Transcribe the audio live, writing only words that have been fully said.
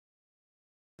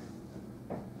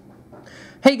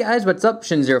Hey guys, what's up?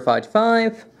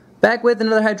 Shin0525 back with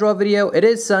another head draw video. It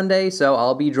is Sunday, so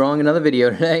I'll be drawing another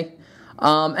video today.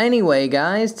 Anyway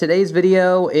guys, today's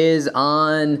video is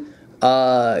on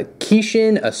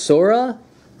Kishin Asura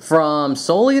from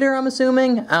Soul Eater, I'm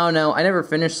assuming. I don't know, I never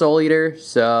finished Soul Eater,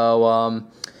 so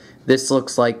this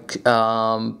looks like,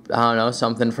 I don't know,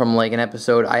 something from like an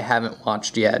episode I haven't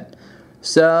watched yet.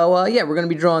 So yeah, we're going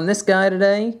to be drawing this guy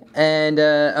today, and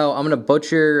oh, I'm going to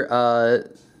butcher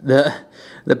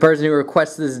the person who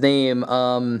requests his name,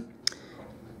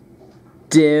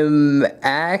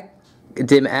 Dimakatos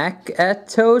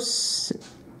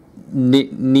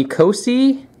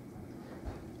Nikosi.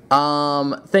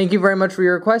 Thank you very much for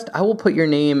your request. I will put your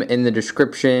name in the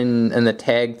description and the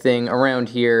tag thing around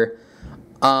here.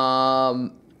 So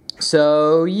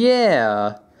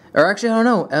yeah. Or actually, I don't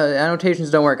know. Annotations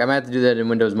don't work. I might have to do that in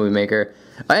Windows Movie Maker.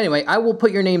 Anyway, I will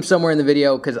put your name somewhere in the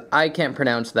video because I can't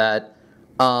pronounce that.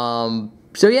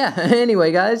 So yeah,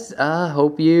 anyway guys,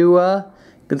 hope you,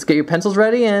 let's get your pencils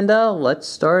ready and, let's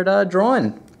start,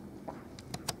 drawing.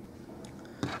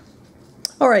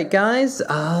 Alright guys,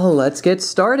 let's get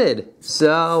started.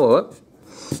 So,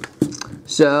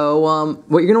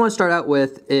 what you're going to want to start out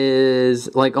with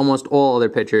is, like almost all other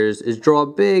pictures, is draw a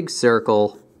big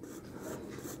circle.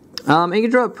 And you can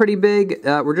draw it pretty big.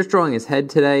 We're just drawing his head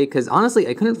today, because honestly,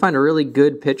 I couldn't find a really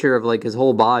good picture of, like, his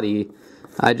whole body.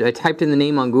 I typed in the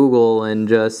name on Google and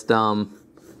just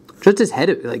his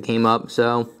head like came up,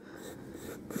 so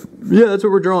yeah, that's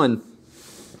what we're drawing.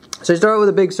 So you start with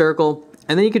a big circle,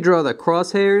 and then you could draw the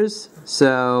crosshairs.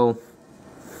 So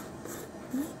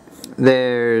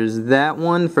there's that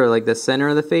one for like the center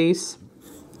of the face.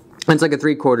 And it's like a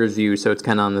 3/4 view, so it's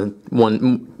kind of on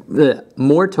the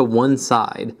more to one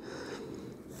side.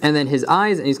 And then his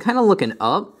eyes, and he's kind of looking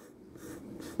up,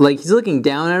 like he's looking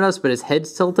down at us, but his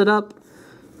head's tilted up.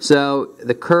 So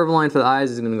the curve line for the eyes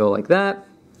is going to go like that.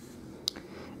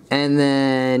 And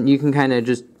then you can kind of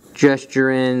just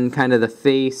gesture in kind of the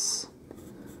face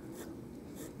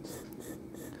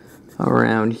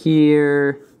around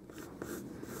here.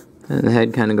 And the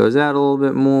head kind of goes out a little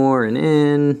bit more and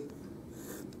in.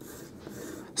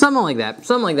 Something like that.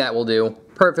 Something like that will do.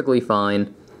 Perfectly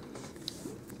fine.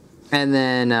 And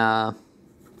then you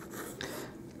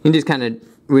can just kind of,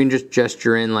 we can just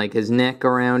gesture in like his neck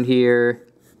around here.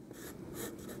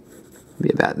 Be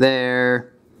about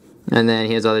there, and then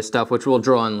he has other stuff which we'll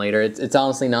draw in later. It's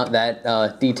honestly not that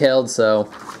detailed, so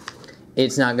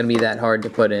it's not going to be that hard to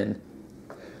put in.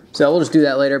 So we'll just do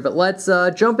that later, but let's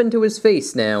jump into his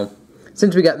face now.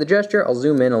 Since we got the gesture, I'll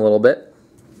zoom in a little bit.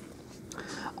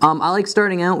 I like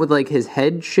starting out with like his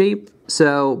head shape.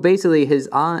 So basically his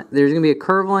eye, there's going to be a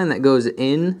curve line that goes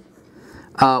in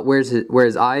where his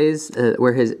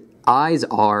eyes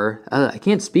are. I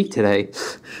can't speak today.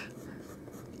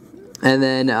 And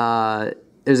then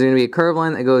there's going to be a curve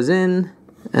line that goes in,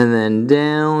 and then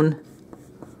down,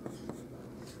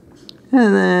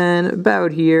 and then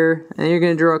about here. And you're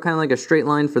going to draw kind of like a straight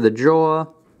line for the jaw,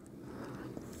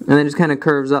 and then just kind of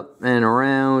curves up and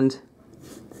around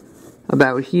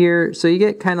about here. So you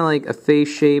get kind of like a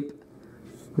face shape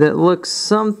that looks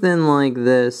something like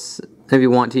this. If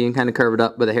you want to, you can kind of curve it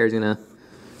up, but the hair is going to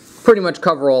pretty much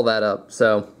cover all that up.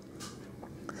 So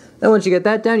then once you get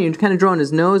that down, you can kind of draw on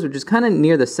his nose, which is kind of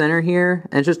near the center here.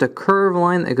 And it's just a curved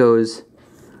line that goes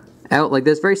out like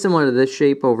this, very similar to this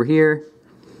shape over here.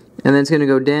 And then it's going to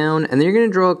go down, and then you're going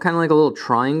to draw kind of like a little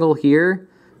triangle here,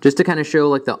 just to kind of show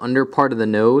like the under part of the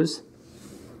nose.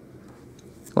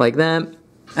 Like that. And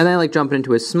then I like jumping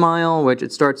into his smile, which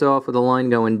it starts off with a line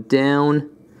going down,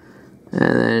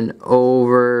 and then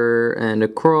over and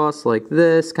across like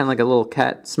this, kind of like a little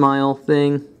cat smile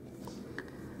thing.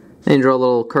 And draw a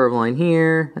little curve line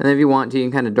here, and then if you want to, you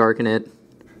can kind of darken it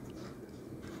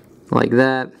like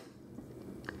that.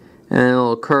 And then a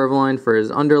little curve line for his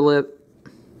underlip.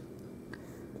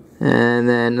 And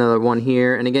then another one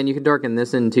here. And again, you can darken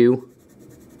this in too.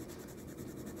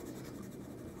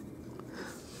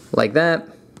 Like that.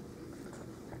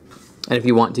 And if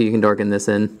you want to, you can darken this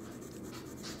in.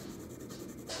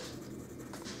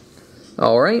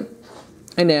 Alright.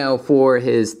 And now for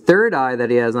his third eye that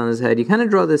he has on his head, you kind of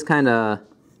draw this kind of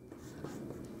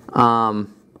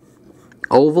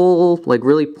oval, like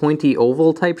really pointy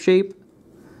oval type shape.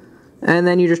 And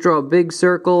then you just draw a big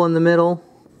circle in the middle.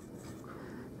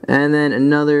 And then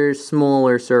another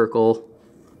smaller circle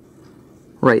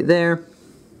right there.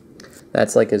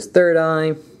 That's like his third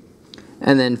eye.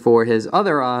 And then for his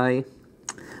other eye,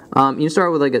 you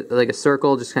start with like a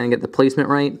circle, just kind of get the placement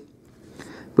right.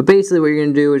 But basically what you're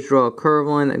going to do is draw a curve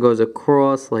line that goes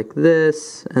across like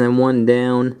this, and then one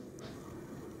down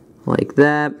like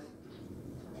that.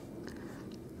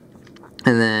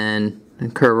 and then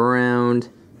curve around,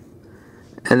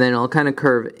 and then I'll kind of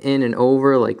curve in and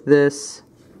over like this.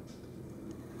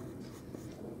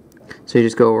 So you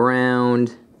just go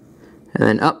around and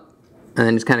then up and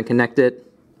then just kind of connect it.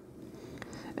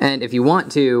 And if you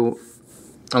want to,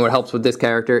 and what helps with this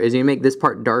character is you make this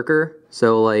part darker,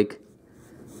 so like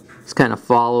just kind of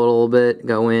follow it a little bit,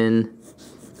 go in,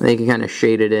 and then you can kind of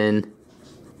shade it in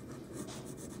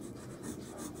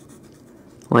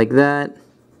like that.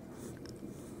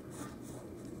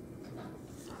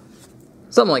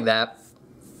 Something like that.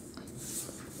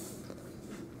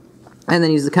 And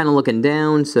then he's kind of looking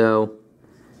down, so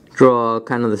draw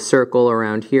kind of the circle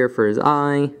around here for his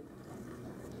eye.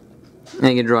 And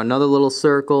you can draw another little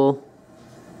circle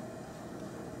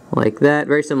like that,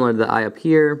 very similar to the eye up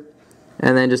here.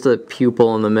 And then just a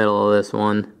pupil in the middle of this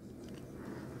one,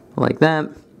 like that.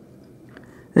 And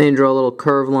then you draw a little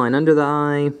curved line under the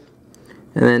eye,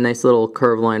 and then a nice little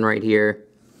curved line right here.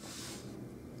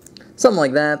 Something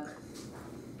like that.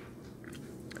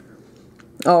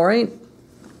 Alright.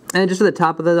 And just for the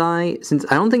top of the eye, since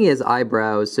I don't think he has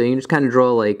eyebrows, so you can just kind of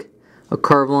draw like a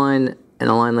curved line and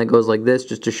a line that goes like this,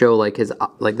 just to show like his,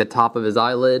 like the top of his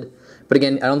eyelid. But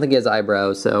again, I don't think he has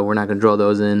eyebrows, so we're not going to draw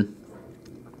those in.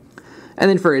 And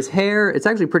then for his hair, it's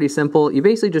actually pretty simple. You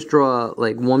basically just draw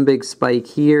like one big spike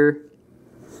here.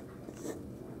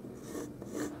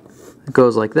 It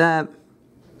goes like that.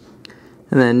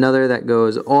 And then another that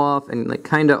goes off and like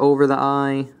kind of over the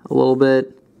eye a little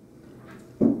bit.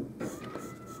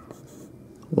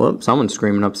 Whoops, someone's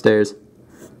screaming upstairs.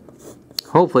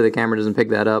 Hopefully the camera doesn't pick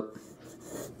that up.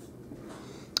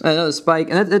 Another spike,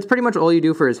 and that's pretty much all you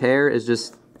do for his hair, is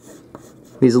just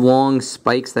these long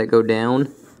spikes that go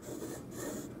down.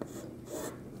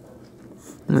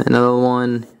 And another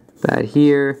one back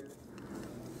here.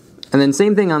 And then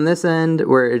same thing on this end,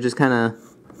 where it just kind of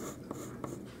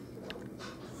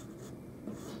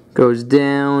goes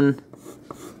down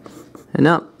and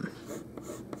up.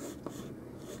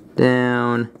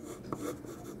 Down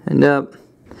and up,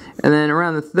 and then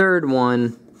around the third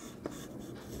one,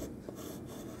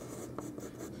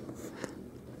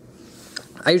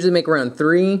 I usually make around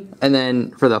 3, and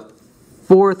then for the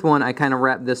fourth one I kind of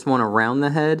wrap this one around the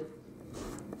head,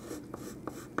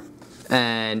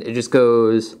 and it just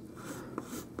goes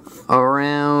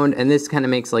around, and this kind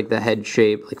of makes like the head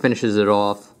shape, like finishes it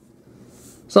off,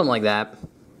 something like that.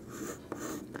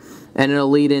 And it'll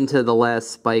lead into the last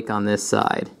spike on this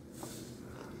side.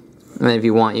 And then if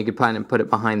you want, you could kind of put it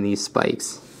behind these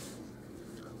spikes.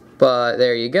 But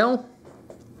there you go.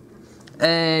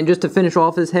 And just to finish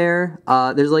off his hair,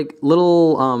 there's like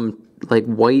little like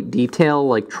white detail,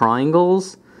 like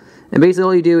triangles. And basically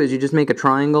all you do is you just make a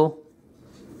triangle,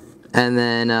 and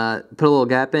then put a little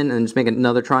gap in, and just make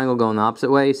another triangle going the opposite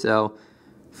way. So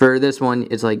for this one,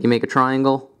 it's like you make a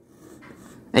triangle,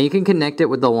 and you can connect it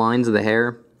with the lines of the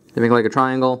hair. You make like a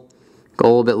triangle, go a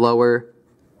little bit lower,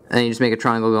 and then you just make a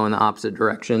triangle go in the opposite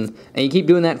direction. And you keep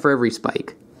doing that for every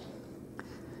spike.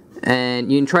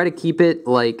 And you can try to keep it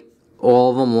like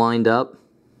all of them lined up.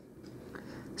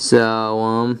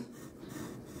 So,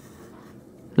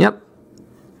 yep.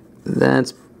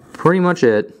 That's pretty much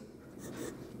it.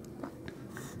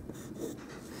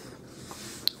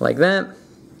 Like that.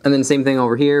 And then same thing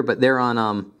over here, but they're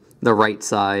on the right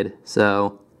side.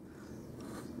 So,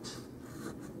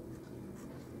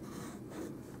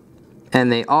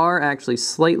 and they are actually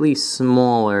slightly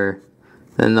smaller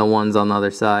than the ones on the other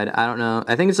side. I don't know.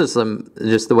 I think it's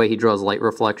just the way he draws light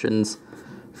reflections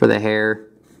for the hair.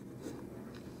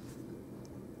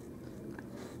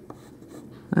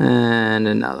 And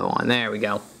another one. There we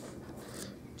go.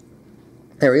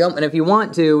 There we go. And if you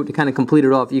want to kind of complete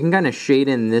it off, you can kind of shade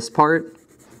in this part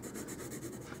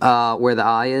where the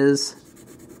eye is.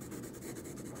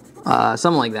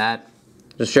 Something like that.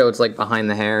 Just show it's like behind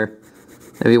the hair.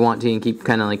 If you want to, you can keep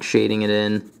kind of like shading it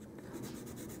in.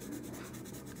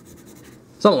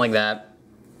 Something like that.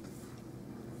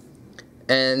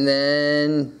 And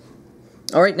then,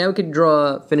 alright, now we could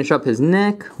finish up his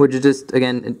neck, which is just,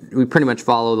 again, we pretty much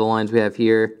follow the lines we have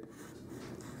here.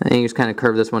 And you just kind of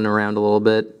curve this one around a little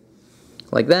bit,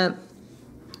 like that.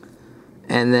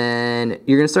 And then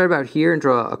you're going to start about here and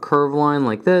draw a curved line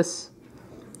like this.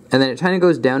 And then it kind of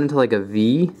goes down into like a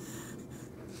V.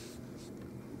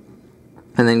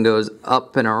 And then goes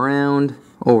up and around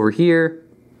over here.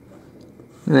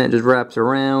 And then it just wraps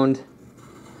around.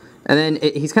 And then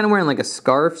he's kind of wearing like a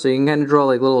scarf, so you can kind of draw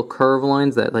like little curve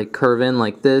lines that like curve in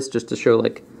like this, just to show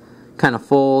like kind of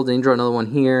fold. And you draw another one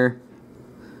here.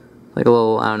 Like a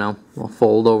little, I don't know, little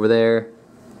fold over there.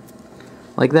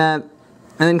 Like that.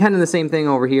 And then kind of the same thing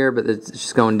over here, but it's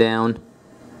just going down.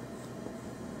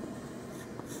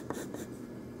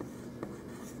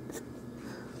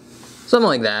 Something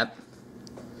like that.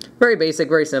 Very basic,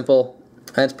 very simple.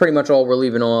 That's pretty much all we're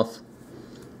leaving off.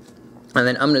 And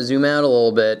then I'm going to zoom out a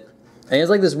little bit. And it's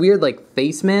like this weird like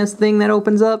face mask thing that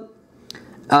opens up.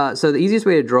 So the easiest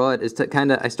way to draw it is to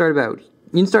kind of, you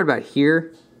can start about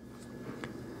here.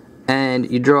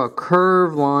 And you draw a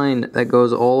curved line that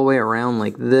goes all the way around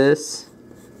like this.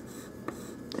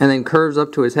 And then curves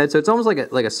up to his head. So it's almost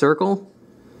like a circle.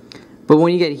 But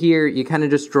when you get here, you kind of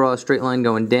just draw a straight line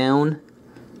going down.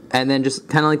 And then just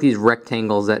kind of like these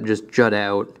rectangles that just jut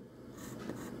out.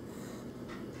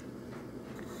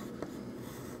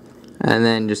 And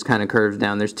then just kind of curves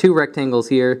down. There's 2 rectangles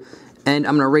here. And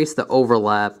I'm going to erase the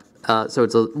overlap so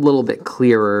it's a little bit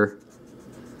clearer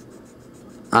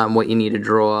what you need to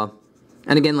draw.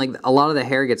 And again, like a lot of the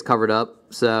hair gets covered up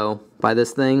by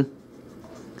this thing.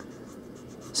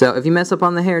 So if you mess up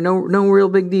on the hair, no real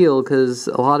big deal, because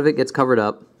a lot of it gets covered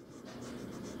up.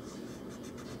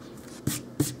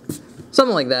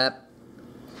 Something like that.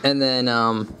 And then,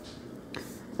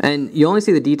 and you only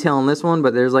see the detail on this one,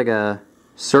 but there's like a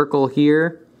circle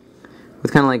here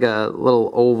with kind of like a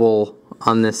little oval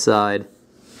on this side.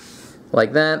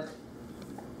 Like that.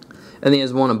 And then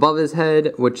there's one above his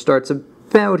head, which starts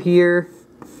about here.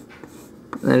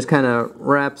 And just kind of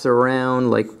wraps around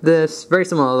like this. Very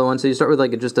similar to the other one. So you start with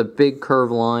like just a big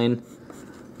curved line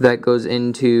that goes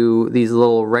into these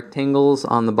little rectangles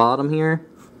on the bottom here.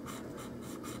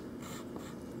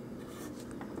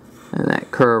 And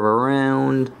that curve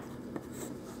around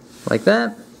like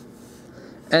that.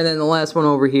 And then the last one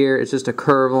over here is just a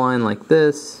curved line like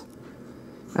this.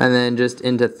 And then just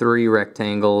into 3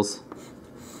 rectangles.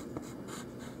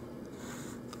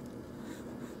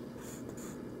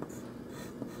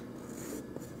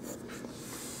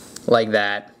 Like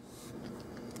that.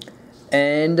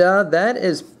 And that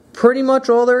is pretty much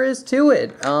all there is to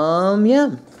it.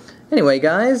 Yeah. Anyway,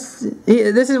 guys,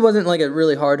 this wasn't like a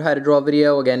really hard how to draw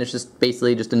video. Again, it's just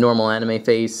basically just a normal anime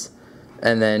face.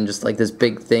 And then just like this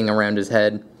big thing around his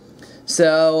head.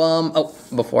 So, oh,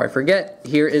 before I forget,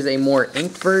 here is a more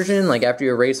inked version, like after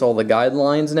you erase all the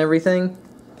guidelines and everything.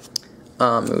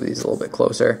 Move these a little bit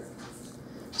closer.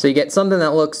 So you get something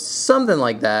that looks something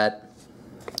like that.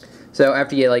 So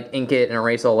after you like ink it and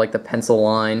erase all like the pencil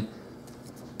line.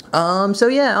 So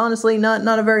yeah, honestly,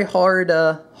 not a very hard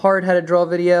how to draw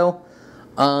video.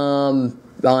 On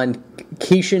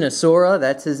Kishin Asura,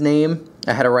 that's his name.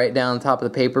 I had to write it down on top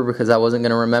of the paper because I wasn't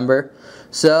gonna remember.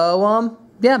 So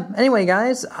yeah. Anyway,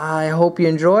 guys, I hope you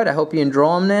enjoyed. I hope you can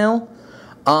draw them now.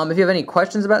 If you have any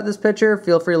questions about this picture,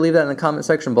 feel free to leave that in the comment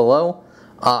section below.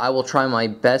 I will try my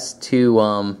best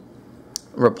to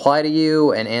reply to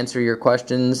you and answer your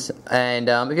questions. And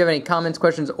if you have any comments,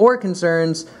 questions, or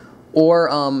concerns,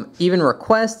 or even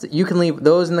requests, you can leave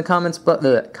those in the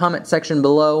comment section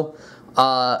below.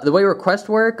 The way requests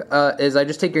work is I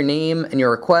just take your name and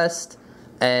your request,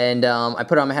 and I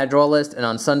put it on my how to draw list, and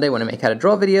on Sunday when I make how to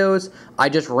draw videos, I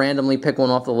just randomly pick one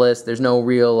off the list. There's no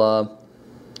real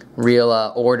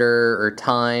order or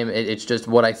time. It's just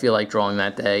what I feel like drawing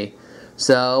that day.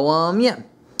 So, yeah.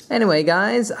 Anyway,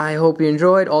 guys, I hope you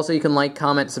enjoyed. Also, you can like,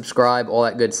 comment, subscribe, all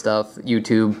that good stuff.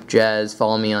 YouTube, jazz,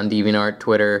 follow me on DeviantArt,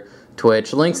 Twitter,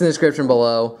 Twitch. Links in the description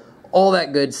below. All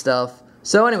that good stuff.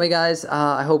 So anyway, guys,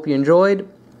 I hope you enjoyed.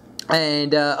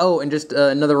 And, oh, and just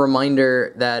another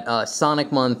reminder that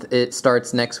Sonic Month, it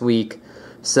starts next week.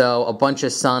 So a bunch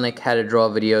of Sonic how to draw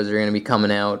videos are going to be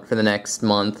coming out for the next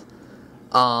month.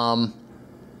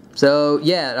 So,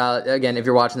 yeah, again, if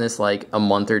you're watching this like a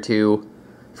month or 2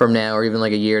 from now, or even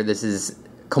like a year, this is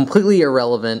completely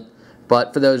irrelevant.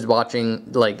 But for those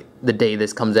watching like the day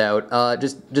this comes out,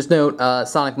 just note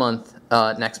Sonic Month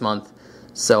next month.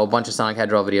 So a bunch of Sonic how to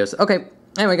draw videos. Okay,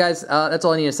 anyway, guys, that's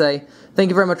all I need to say. Thank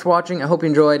you very much for watching. I hope you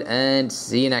enjoyed, and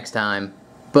see you next time.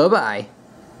 Bye-bye.